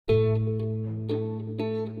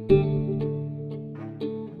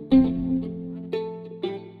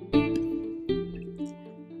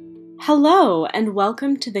Hello, and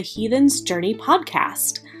welcome to the Heathen's Journey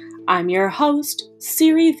podcast. I'm your host,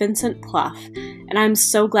 Siri Vincent Plough, and I'm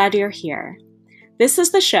so glad you're here. This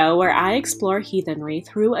is the show where I explore heathenry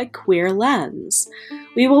through a queer lens.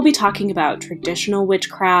 We will be talking about traditional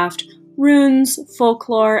witchcraft, runes,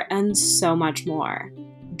 folklore, and so much more.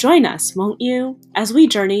 Join us, won't you, as we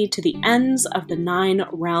journey to the ends of the 9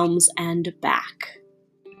 realms and back.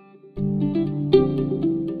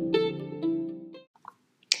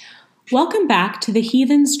 Welcome back to the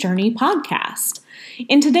Heathen's Journey podcast.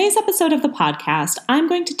 In today's episode of the podcast, I'm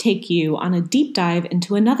going to take you on a deep dive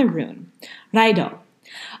into another rune, Raido.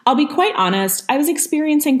 I'll be quite honest, I was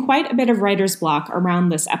experiencing quite a bit of writer's block around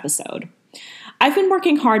this episode. I've been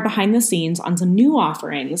working hard behind the scenes on some new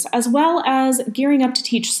offerings, as well as gearing up to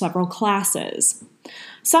teach several classes.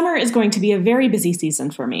 Summer is going to be a very busy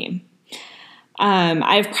season for me.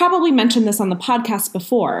 I've probably mentioned this on the podcast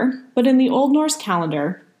before, but in the Old Norse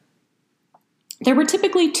calendar, there were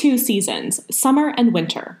typically 2 seasons, summer and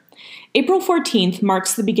winter. April 14th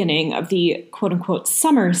marks the beginning of the quote-unquote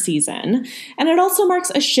summer season, and it also marks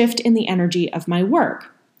a shift in the energy of my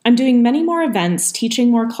work. I'm doing many more events, teaching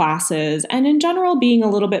more classes, and in general being a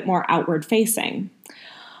little bit more outward-facing.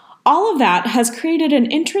 All of that has created an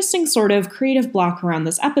interesting sort of creative block around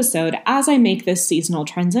this episode as I make this seasonal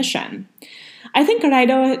transition. I think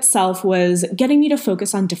Raido itself was getting me to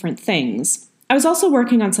focus on different things. I was also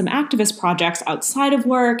working on some activist projects outside of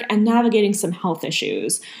work and navigating some health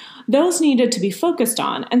issues. Those needed to be focused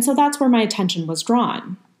on, and so that's where my attention was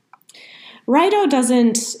drawn. Raido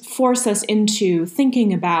doesn't force us into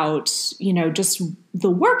thinking about, just the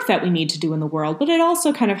work that we need to do in the world, but it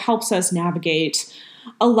also kind of helps us navigate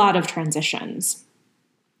a lot of transitions.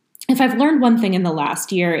 If I've learned one thing in the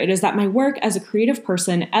last year, it is that my work as a creative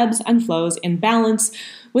person ebbs and flows in balance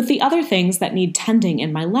with the other things that need tending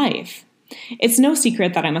in my life. It's no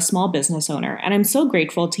secret that I'm a small business owner, and I'm so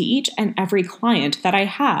grateful to each and every client that I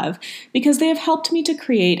have because they have helped me to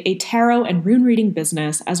create a tarot and rune reading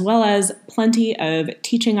business as well as plenty of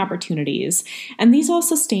teaching opportunities, and these all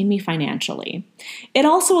sustain me financially. It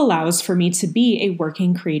also allows for me to be a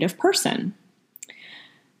working creative person.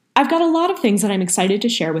 I've got a lot of things that I'm excited to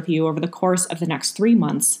share with you over the course of the next 3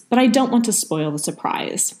 months, but I don't want to spoil the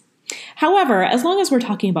surprise. However, as long as we're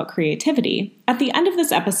talking about creativity, at the end of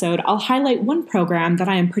this episode, I'll highlight one program that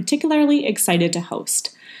I am particularly excited to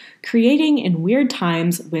host, Creating in Weird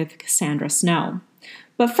Times with Cassandra Snow.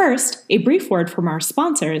 But first, a brief word from our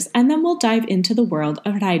sponsors, and then we'll dive into the world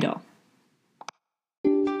of Raido.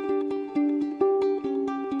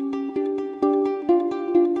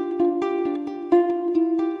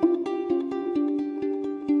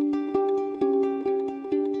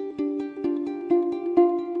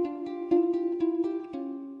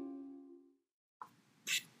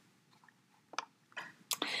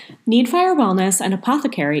 Needfire Wellness and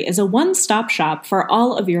Apothecary is a one-stop shop for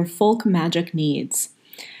all of your folk magic needs.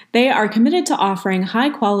 They are committed to offering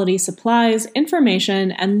high-quality supplies,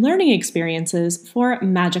 information, and learning experiences for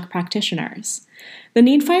magic practitioners. The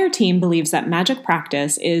Needfire team believes that magic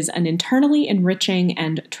practice is an internally enriching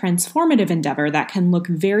and transformative endeavor that can look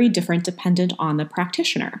very different dependent on the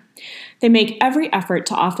practitioner. They make every effort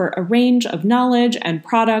to offer a range of knowledge and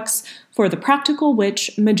products for the practical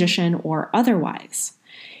witch, magician, or otherwise.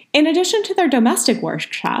 In addition to their domestic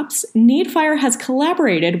workshops, Needfire has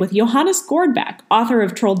collaborated with Johannes Gordbeck, author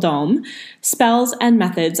of Trolldom, Spells and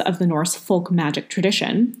Methods of the Norse Folk Magic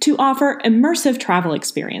Tradition, to offer immersive travel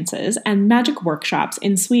experiences and magic workshops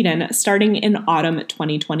in Sweden starting in autumn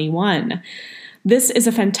 2021. This is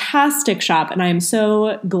a fantastic shop, and I am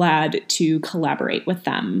so glad to collaborate with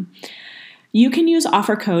them. You can use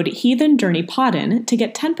offer code HeathenJourneyPodden to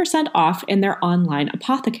get 10% off in their online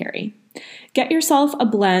apothecary. Get yourself a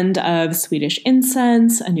blend of Swedish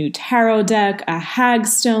incense, a new tarot deck, a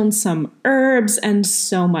hagstone, some herbs, and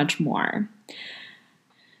so much more.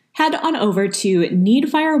 Head on over to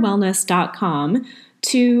needfirewellness.com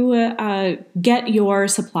to get your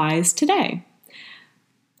supplies today.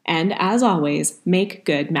 And as always, make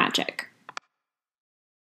good magic.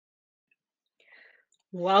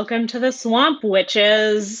 Welcome to the Swamp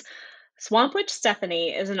Witches! Swamp Witch Stephanie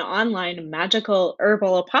is an online magical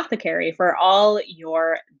herbal apothecary for all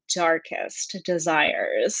your darkest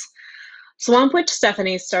desires. Swamp Witch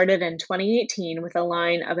Stephanie started in 2018 with a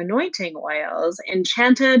line of anointing oils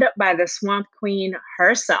enchanted by the Swamp Queen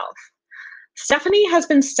herself. Stephanie has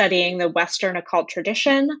been studying the Western occult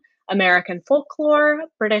tradition, American folklore,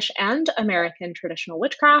 British and American traditional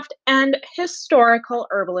witchcraft, and historical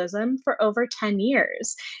herbalism for over 10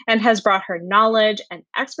 years, and has brought her knowledge and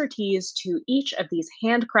expertise to each of these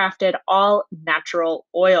handcrafted, all-natural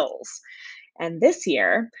oils. And this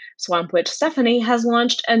year, Swamp Witch Stephanie has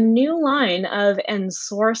launched a new line of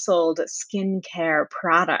ensorcelled skincare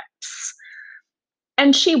products.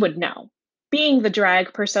 And she would know. Being the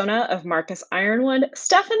drag persona of Marcus Ironwood,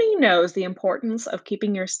 Stephanie knows the importance of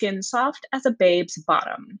keeping your skin soft as a babe's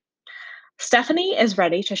bottom. Stephanie is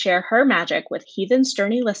ready to share her magic with Heathen's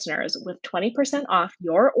Journey listeners with 20% off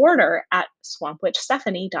your order at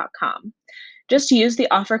swampwitchstephanie.com. Just use the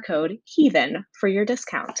offer code HEATHEN for your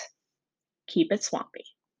discount. Keep it swampy.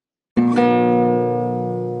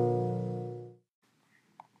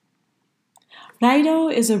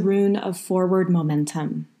 Raido is a rune of forward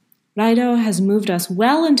momentum. Raido has moved us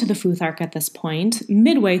well into the Futhark at this point,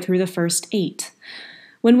 midway through the first 8.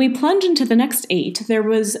 When we plunge into the next 8, there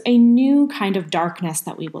was a new kind of darkness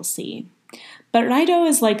that we will see. But Raido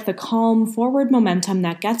is like the calm forward momentum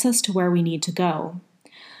that gets us to where we need to go.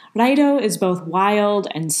 Raido is both wild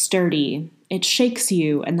and sturdy. It shakes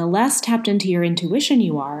you, and the less tapped into your intuition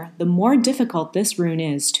you are, the more difficult this rune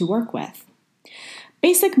is to work with.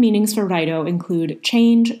 Basic meanings for Raido include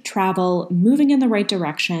change, travel, moving in the right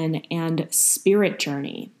direction, and spirit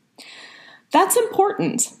journey. That's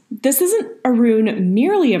important. This isn't a rune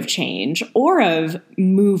merely of change or of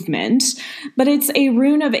movement, but it's a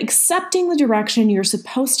rune of accepting the direction you're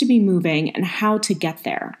supposed to be moving and how to get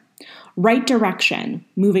there. Right direction,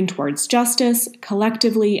 moving towards justice,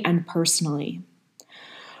 collectively and personally.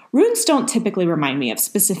 Runes don't typically remind me of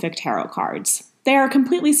specific tarot cards. They are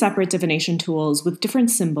completely separate divination tools with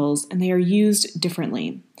different symbols, and they are used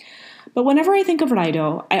differently. But whenever I think of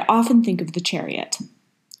Raido, I often think of the Chariot.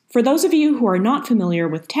 For those of you who are not familiar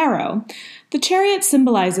with tarot, the Chariot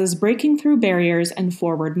symbolizes breaking through barriers and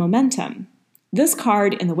forward momentum. This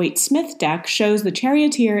card in the Waite-Smith deck shows the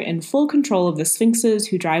charioteer in full control of the sphinxes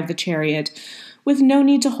who drive the chariot, with no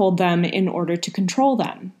need to hold them in order to control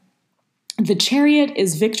them. The chariot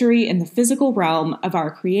is victory in the physical realm of our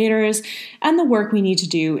creators and the work we need to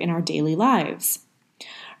do in our daily lives.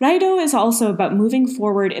 Raido is also about moving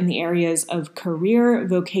forward in the areas of career,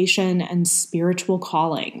 vocation, and spiritual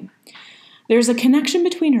calling. There's a connection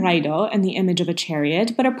between Raido and the image of a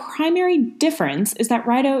chariot, but a primary difference is that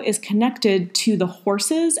Raido is connected to the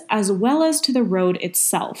horses as well as to the road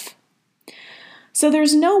itself. So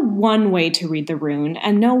there's no one way to read the rune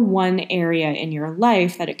and no one area in your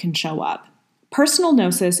life that it can show up. Personal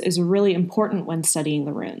gnosis is really important when studying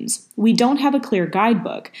the runes. We don't have a clear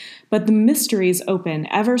guidebook, but the mysteries open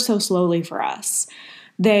ever so slowly for us.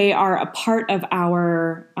 They are a part of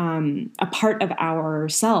ourselves,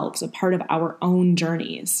 a part of our own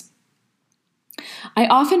journeys. I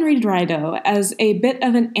often read Raido as a bit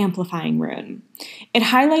of an amplifying rune. It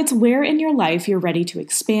highlights where in your life you're ready to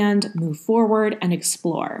expand, move forward, and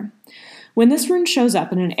explore. When this rune shows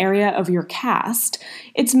up in an area of your cast,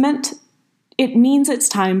 it means it's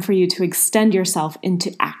time for you to extend yourself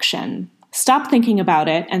into action. Stop thinking about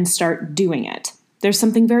it and start doing it. There's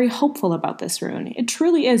something very hopeful about this rune. It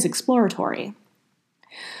truly is exploratory.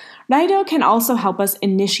 Raido can also help us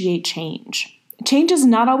initiate change. Change is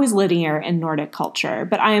not always linear in Nordic culture,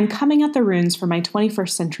 but I am coming at the runes from my 21st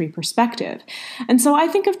century perspective. And so I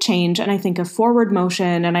think of change and I think of forward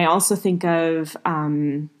motion, and I also think of,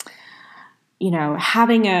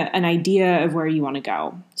 having an idea of where you want to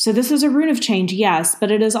go. So this is a rune of change, yes,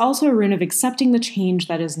 but it is also a rune of accepting the change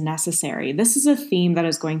that is necessary. This is a theme that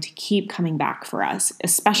is going to keep coming back for us,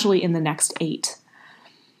 especially in the next 8.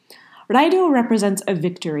 Raido represents a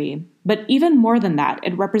victory, but even more than that,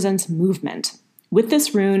 it represents movement. With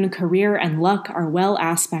this rune, career and luck are well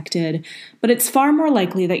aspected, but it's far more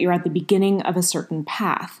likely that you're at the beginning of a certain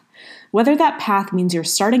path. Whether that path means you're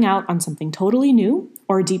starting out on something totally new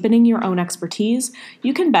or deepening your own expertise,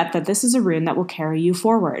 you can bet that this is a rune that will carry you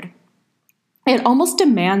forward. It almost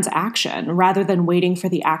demands action rather than waiting for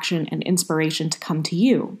the action and inspiration to come to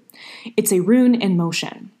you. It's a rune in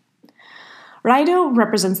motion. Raido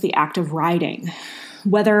represents the act of riding.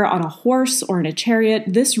 Whether on a horse or in a chariot,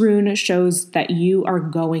 this rune shows that you are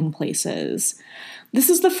going places. This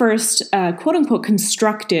is the first, quote-unquote,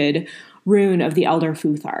 constructed rune of the Elder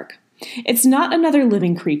Futhark. It's not another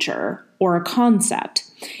living creature or a concept.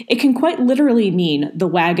 It can quite literally mean the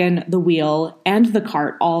wagon, the wheel, and the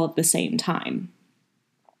cart all at the same time.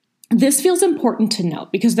 This feels important to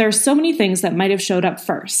note because there are so many things that might have showed up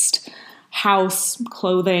first. House,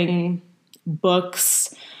 clothing,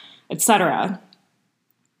 books, etc.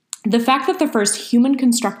 The fact that the first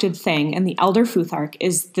human-constructed thing in the Elder Futhark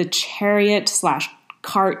is the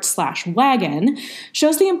chariot/cart/wagon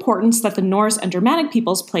shows the importance that the Norse and Germanic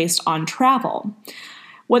peoples placed on travel.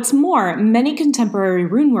 What's more, many contemporary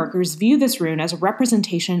rune workers view this rune as a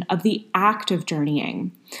representation of the act of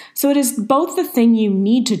journeying. So it is both the thing you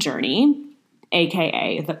need to journey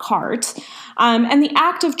aka the cart, and the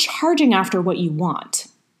act of charging after what you want.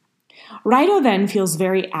 Raido then feels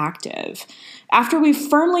very active. After we've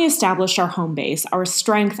firmly established our home base, our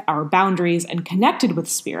strength, our boundaries, and connected with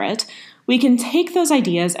spirit, we can take those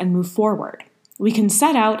ideas and move forward. We can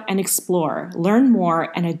set out and explore, learn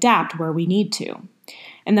more, and adapt where we need to.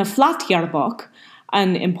 In the Flateyjarbók,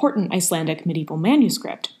 an important Icelandic medieval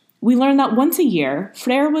manuscript, we learn that once a year,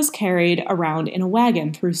 Freyr was carried around in a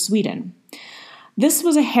wagon through Sweden. This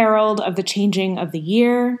was a herald of the changing of the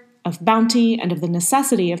year, of bounty, and of the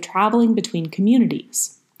necessity of traveling between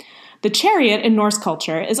communities. The chariot in Norse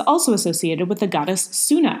culture is also associated with the goddess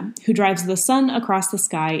Suna, who drives the sun across the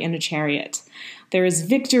sky in a chariot. There is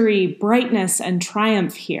victory, brightness, and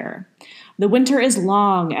triumph here. The winter is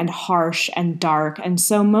long and harsh and dark, and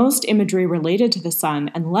so most imagery related to the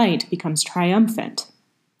sun and light becomes triumphant.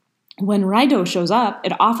 When Raido shows up,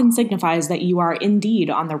 it often signifies that you are indeed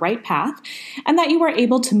on the right path and that you are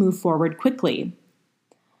able to move forward quickly.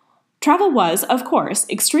 Travel was, of course,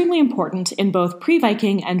 extremely important in both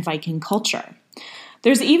pre-Viking and Viking culture.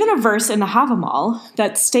 There's even a verse in the Havamal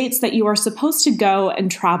that states that you are supposed to go and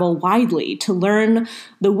travel widely to learn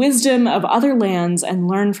the wisdom of other lands and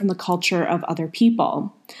learn from the culture of other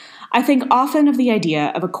people. I think often of the idea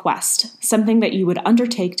of a quest, something that you would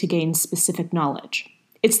undertake to gain specific knowledge.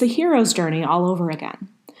 It's the hero's journey all over again.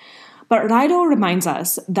 But Raido reminds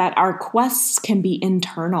us that our quests can be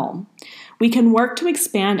internal. We can work to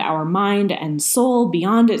expand our mind and soul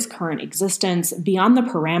beyond its current existence, beyond the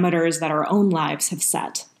parameters that our own lives have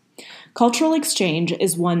set. Cultural exchange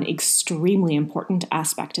is one extremely important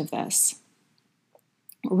aspect of this.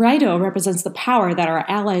 Raido represents the power that our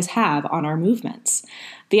allies have on our movements.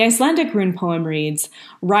 The Icelandic rune poem reads,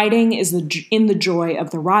 "Riding is in the joy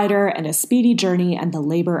of the rider and a speedy journey and the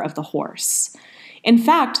labor of the horse." In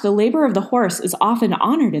fact, the labor of the horse is often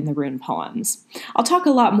honored in the rune poems. I'll talk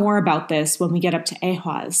a lot more about this when we get up to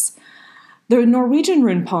Ehwaz. The Norwegian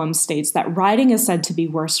rune poem states that riding is said to be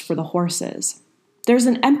worse for the horses. There's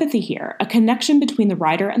an empathy here, a connection between the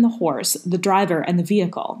rider and the horse, the driver and the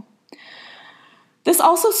vehicle. This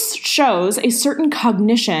also shows a certain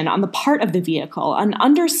cognition on the part of the vehicle, an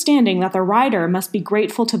understanding that the rider must be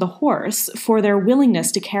grateful to the horse for their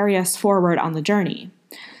willingness to carry us forward on the journey.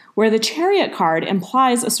 Where the chariot card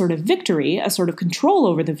implies a sort of victory, a sort of control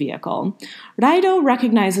over the vehicle, Raido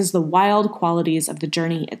recognizes the wild qualities of the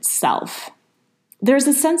journey itself. There's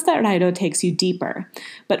a sense that Raido takes you deeper,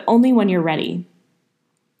 but only when you're ready.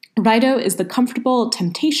 Raido is the comfortable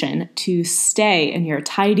temptation to stay in your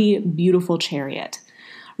tidy, beautiful chariot.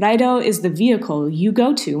 Raido is the vehicle you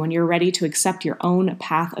go to when you're ready to accept your own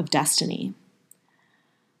path of destiny.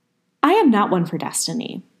 I am not one for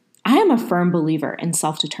destiny. I am a firm believer in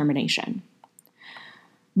self-determination.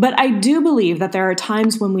 But I do believe that there are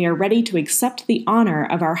times when we are ready to accept the honor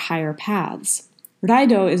of our higher paths.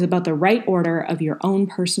 Raido is about the right order of your own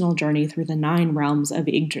personal journey through the 9 realms of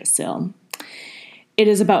Yggdrasil. It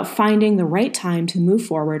is about finding the right time to move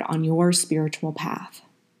forward on your spiritual path.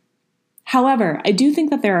 However, I do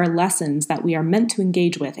think that there are lessons that we are meant to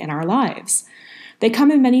engage with in our lives. They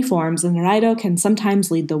come in many forms, and Raido can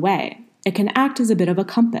sometimes lead the way. It can act as a bit of a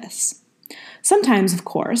compass. Sometimes, of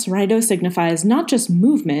course, Raido signifies not just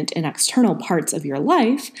movement in external parts of your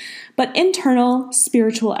life, but internal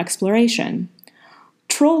spiritual exploration.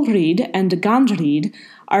 Trollrid and Gandrid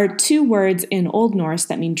are 2 words in Old Norse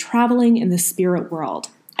that mean traveling in the spirit world,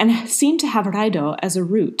 and seem to have Raido as a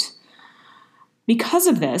root. Because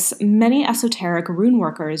of this, many esoteric rune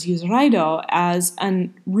workers use Raido as a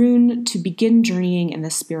rune to begin journeying in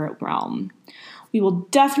the spirit realm. We will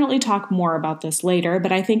definitely talk more about this later,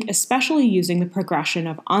 but I think especially using the progression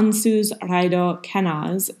of Ansuz, Raido,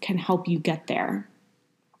 Kenaz can help you get there.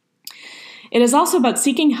 It is also about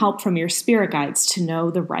seeking help from your spirit guides to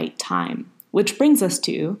know the right time, which brings us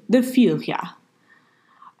to the Fylgja.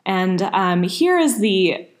 And here is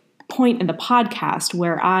the point in the podcast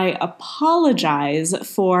where I apologize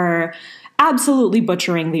for absolutely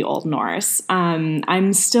butchering the Old Norse.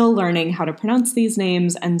 I'm still learning how to pronounce these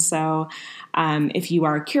names, and so if you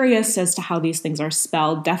are curious as to how these things are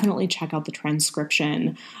spelled, definitely check out the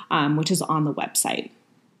transcription, which is on the website.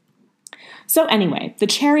 So anyway, the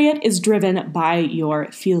chariot is driven by your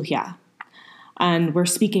Fylgja, and we're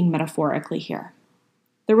speaking metaphorically here.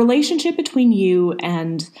 The relationship between you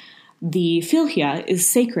and the Fylgja is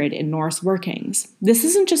sacred in Norse workings. This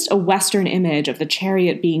isn't just a Western image of the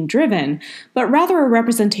chariot being driven, but rather a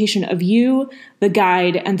representation of you, the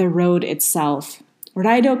guide, and the road itself.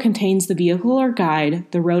 Raido contains the vehicle or guide,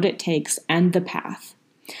 the road it takes, and the path.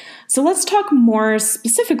 So let's talk more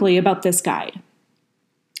specifically about this guide.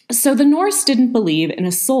 So the Norse didn't believe in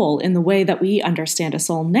a soul in the way that we understand a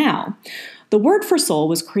soul now. The word for soul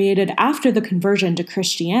was created after the conversion to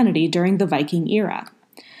Christianity during the Viking era.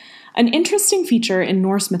 An interesting feature in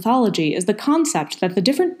Norse mythology is the concept that the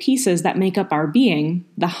different pieces that make up our being,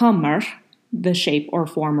 the hamr, the shape or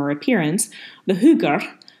form or appearance, the hugur,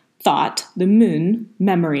 thought, the mun,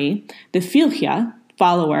 memory, the fylgja,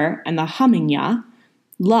 follower, and the hamingja,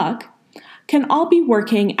 luck, can all be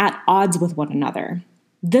working at odds with one another.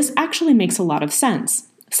 This actually makes a lot of sense.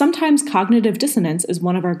 Sometimes cognitive dissonance is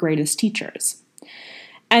one of our greatest teachers.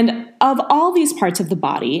 And of all these parts of the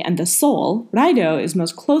body and the soul, Raido is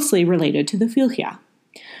most closely related to the fylgja.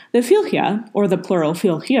 The fylgja, or the plural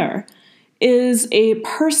fylgjur, is a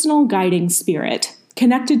personal guiding spirit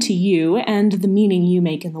connected to you and the meaning you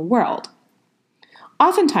make in the world.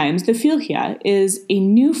 Oftentimes, the fylgja is a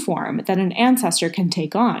new form that an ancestor can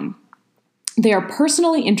take on. They are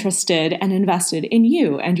personally interested and invested in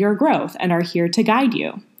you and your growth and are here to guide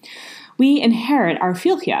you. We inherit our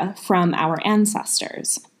fylgja from our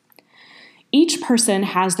ancestors. Each person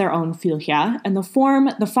has their own fylgja, and the form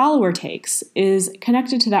the follower takes is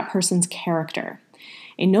connected to that person's character.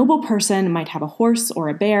 A noble person might have a horse or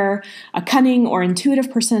a bear, a cunning or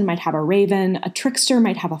intuitive person might have a raven, a trickster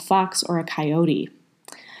might have a fox or a coyote.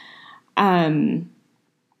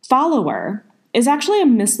 Follower is actually a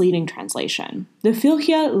misleading translation. The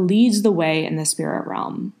fylgja leads the way in the spirit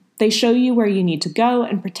realm. They show you where you need to go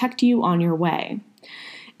and protect you on your way.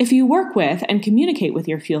 If you work with and communicate with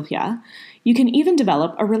your fylgja, you can even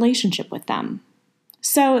develop a relationship with them.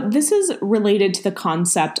 So this is related to the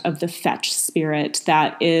concept of the fetch spirit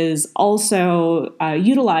that is also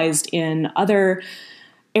utilized in other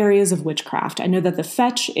areas of witchcraft. I know that the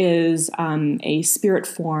fetch is a spirit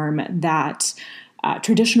form that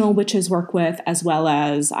traditional witches work with, as well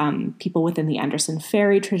as people within the Anderson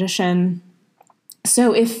Fairy tradition.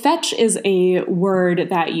 So if fetch is a word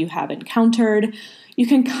that you have encountered, you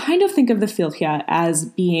can kind of think of the fylgja as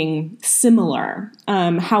being similar.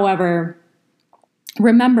 However,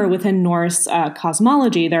 remember within Norse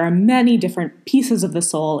cosmology, there are many different pieces of the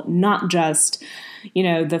soul, not just,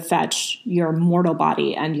 the fetch, your mortal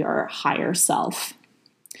body, and your higher self.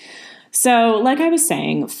 So, like I was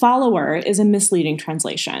saying, follower is a misleading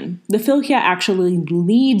translation. The fylgja actually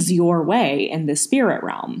leads your way in the spirit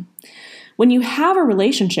realm. When you have a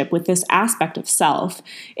relationship with this aspect of self,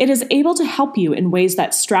 it is able to help you in ways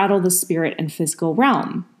that straddle the spirit and physical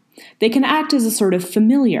realm. They can act as a sort of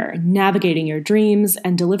familiar, navigating your dreams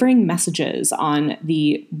and delivering messages on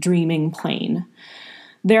the dreaming plane.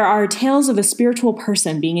 There are tales of a spiritual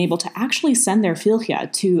person being able to actually send their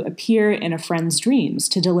fylgja to appear in a friend's dreams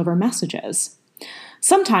to deliver messages.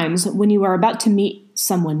 Sometimes, when you are about to meet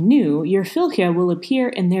someone new, your fylgja will appear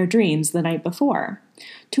in their dreams the night before,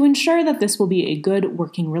 to ensure that this will be a good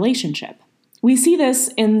working relationship. We see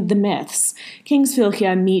this in the myths. King's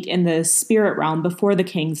fylgja meet in the spirit realm before the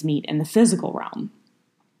kings meet in the physical realm.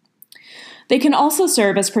 They can also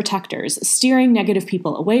serve as protectors, steering negative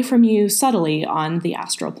people away from you subtly on the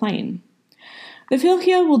astral plane. The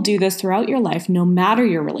fylgja will do this throughout your life no matter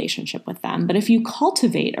your relationship with them, but if you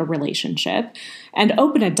cultivate a relationship and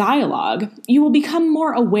open a dialogue, you will become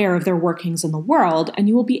more aware of their workings in the world and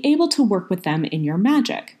you will be able to work with them in your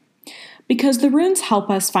magic. Because the runes help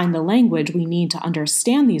us find the language we need to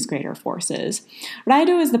understand these greater forces,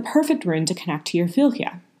 Raido is the perfect rune to connect to your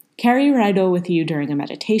fylgja. Carry Raido with you during a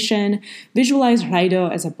meditation, visualize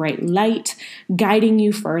Raido as a bright light, guiding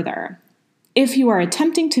you further. If you are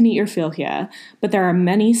attempting to meet your fylgja, but there are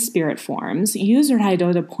many spirit forms, use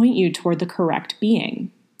Raido to point you toward the correct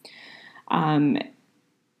being.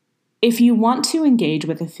 If you want to engage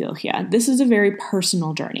with a fylgja, this is a very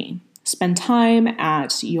personal journey. Spend time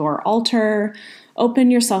at your altar,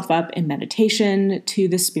 open yourself up in meditation to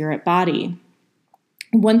the spirit body.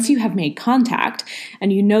 Once you have made contact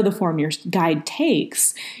and you know the form your guide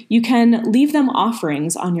takes, you can leave them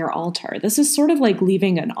offerings on your altar. This is sort of like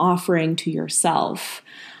leaving an offering to yourself.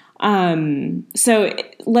 So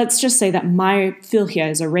let's just say that my fylgja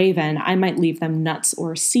is a raven. I might leave them nuts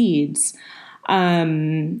or seeds.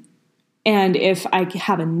 And if I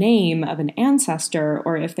have a name of an ancestor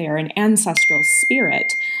or if they are an ancestral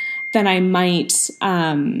spirit, then I might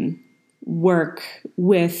work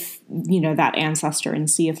with, that ancestor and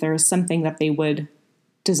see if there is something that they would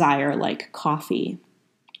desire, like coffee.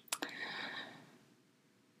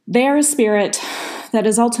 They are a spirit that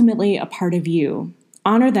is ultimately a part of you.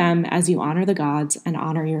 Honor them as you honor the gods and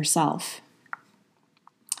honor yourself.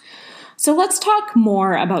 So let's talk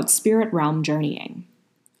more about spirit realm journeying.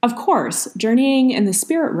 Of course, journeying in the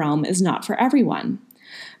spirit realm is not for everyone.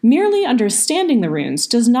 Merely understanding the runes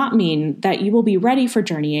does not mean that you will be ready for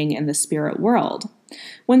journeying in the spirit world.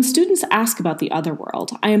 When students ask about the other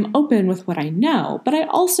world, I am open with what I know, but I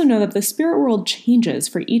also know that the spirit world changes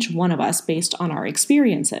for each one of us based on our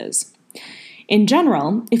experiences. In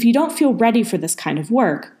general, if you don't feel ready for this kind of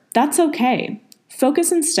work, that's okay.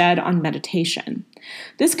 Focus instead on meditation.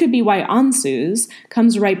 This could be why Ansus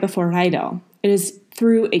comes right before Raido. It is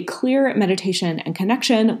through a clear meditation and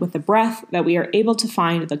connection with the breath that we are able to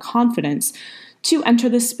find the confidence to enter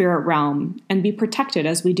the spirit realm and be protected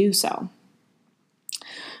as we do so.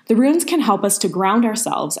 The runes can help us to ground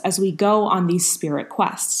ourselves as we go on these spirit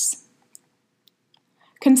quests.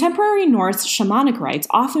 Contemporary Norse shamanic rites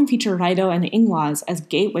often feature Raido and Inglas as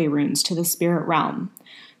gateway runes to the spirit realm.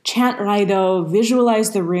 Chant Raido,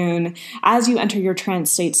 visualize the rune as you enter your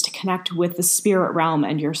trance states to connect with the spirit realm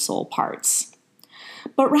and your soul parts.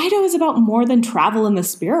 But Raido is about more than travel in the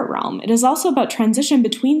spirit realm. It is also about transition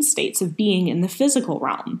between states of being in the physical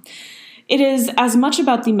realm. It is as much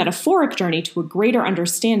about the metaphoric journey to a greater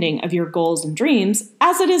understanding of your goals and dreams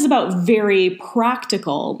as it is about very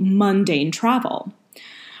practical, mundane travel.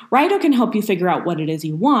 Raido can help you figure out what it is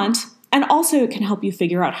you want, and also it can help you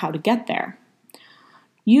figure out how to get there.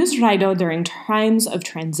 Use Raido during times of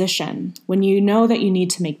transition, when you know that you need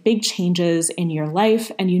to make big changes in your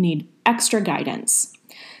life and you need extra guidance.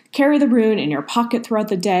 Carry the rune in your pocket throughout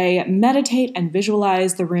the day, meditate and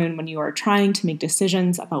visualize the rune when you are trying to make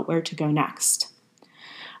decisions about where to go next.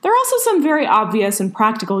 There are also some very obvious and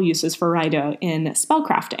practical uses for Raido in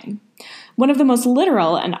spellcrafting. One of the most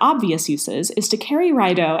literal and obvious uses is to carry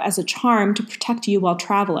Raido as a charm to protect you while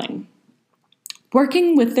traveling.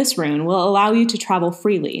 Working with this rune will allow you to travel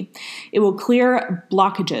freely. It will clear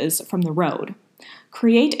blockages from the road.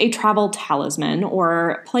 Create a travel talisman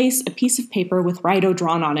or place a piece of paper with Raido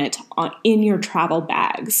drawn on it in your travel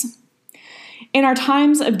bags. In our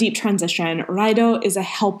times of deep transition, Raido is a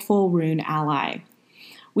helpful rune ally.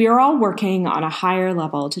 We are all working on a higher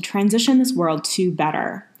level to transition this world to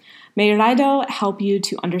better. May Raido help you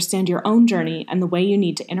to understand your own journey and the way you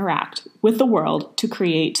need to interact with the world to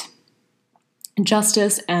create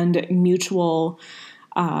justice and mutual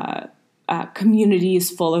communities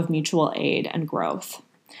full of mutual aid and growth.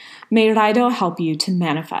 May Raido help you to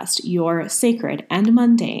manifest your sacred and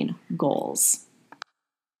mundane goals.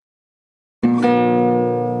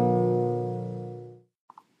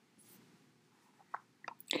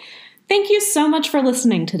 Thank you so much for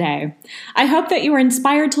listening today. I hope that you were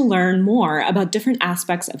inspired to learn more about different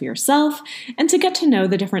aspects of yourself and to get to know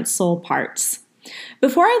the different soul parts.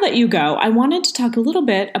 Before I let you go, I wanted to talk a little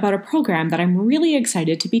bit about a program that I'm really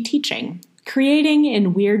excited to be teaching, Creating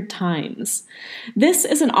in Weird Times. This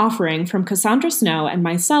is an offering from Cassandra Snow and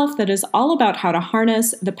myself that is all about how to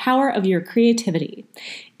harness the power of your creativity,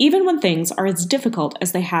 even when things are as difficult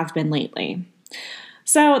as they have been lately.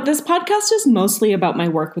 So this podcast is mostly about my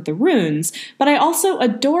work with the runes, but I also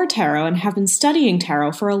adore tarot and have been studying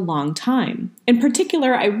tarot for a long time. In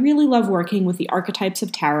particular, I really love working with the archetypes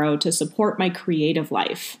of tarot to support my creative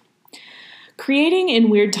life. Creating in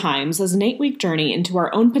Weird Times is an 8-week journey into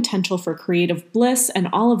our own potential for creative bliss and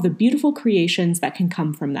all of the beautiful creations that can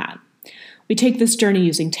come from that. We take this journey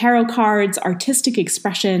using tarot cards, artistic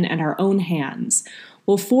expression, and our own hands.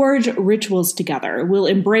 We'll forge rituals together. We'll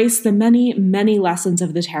embrace the many, many lessons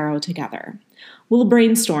of the tarot together. We'll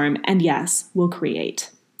brainstorm, and yes, we'll create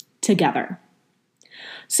together.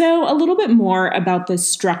 So, a little bit more about the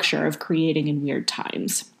structure of Creating in Weird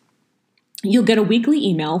Times. You'll get a weekly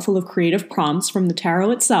email full of creative prompts from the tarot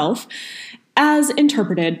itself, as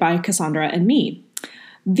interpreted by Cassandra and me.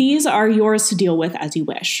 These are yours to deal with as you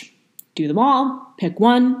wish. Do them all, pick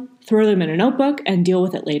one, throw them in a notebook, and deal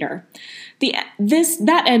with it later.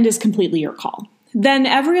 That end is completely your call. Then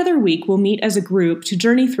every other week, we'll meet as a group to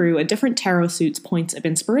journey through a different tarot suit's points of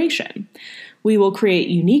inspiration. We will create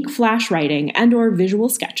unique flash writing and/or visual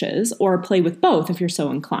sketches, or play with both if you're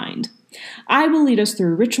so inclined. I will lead us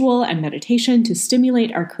through ritual and meditation to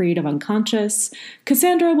stimulate our creative unconscious.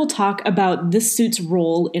 Cassandra will talk about this suit's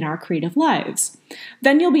role in our creative lives.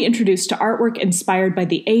 Then you'll be introduced to artwork inspired by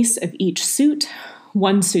the ace of each suit,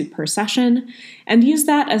 one suit per session, and use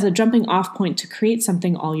that as a jumping off point to create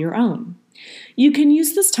something all your own. You can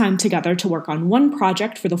use this time together to work on one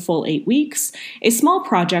project for the full 8 weeks, a small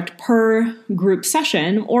project per group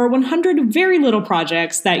session, or 100 very little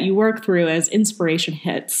projects that you work through as inspiration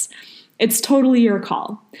hits. It's totally your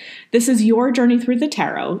call. This is your journey through the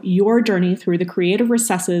tarot, your journey through the creative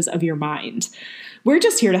recesses of your mind. We're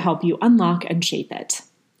just here to help you unlock and shape it.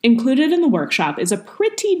 Included in the workshop is a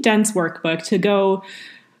pretty dense workbook to go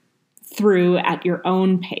through at your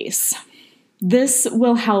own pace. This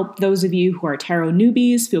will help those of you who are tarot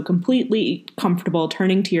newbies feel completely comfortable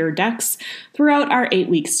turning to your decks throughout our 8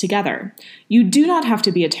 weeks together. You do not have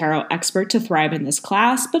to be a tarot expert to thrive in this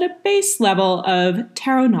class, but a base level of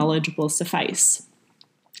tarot knowledge will suffice.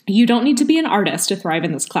 You don't need to be an artist to thrive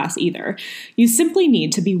in this class either. You simply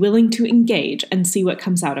need to be willing to engage and see what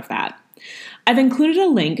comes out of that. I've included a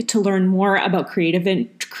link to learn more about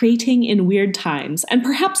creating in weird times and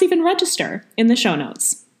perhaps even register in the show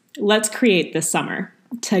notes. Let's create this summer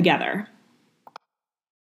together.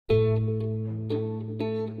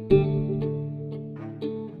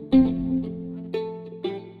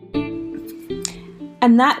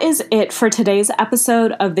 And that is it for today's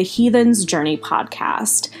episode of the Heathen's Journey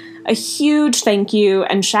podcast. A huge thank you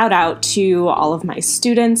and shout out to all of my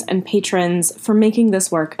students and patrons for making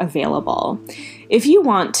this work available. If you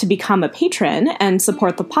want to become a patron and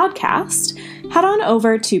support the podcast, head on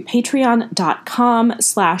over to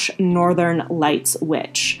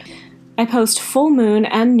patreon.com/northernlightswitch. I post full moon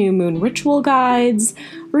and new moon ritual guides,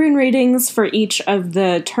 rune readings for each of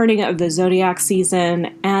the turning of the zodiac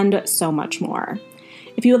season, and so much more.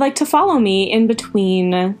 If you would like to follow me in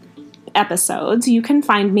between episodes, you can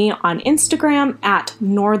find me on Instagram at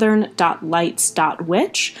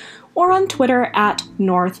northern.lights.witch or on Twitter at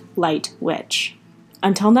northlightwitch.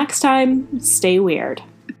 Until next time, stay weird.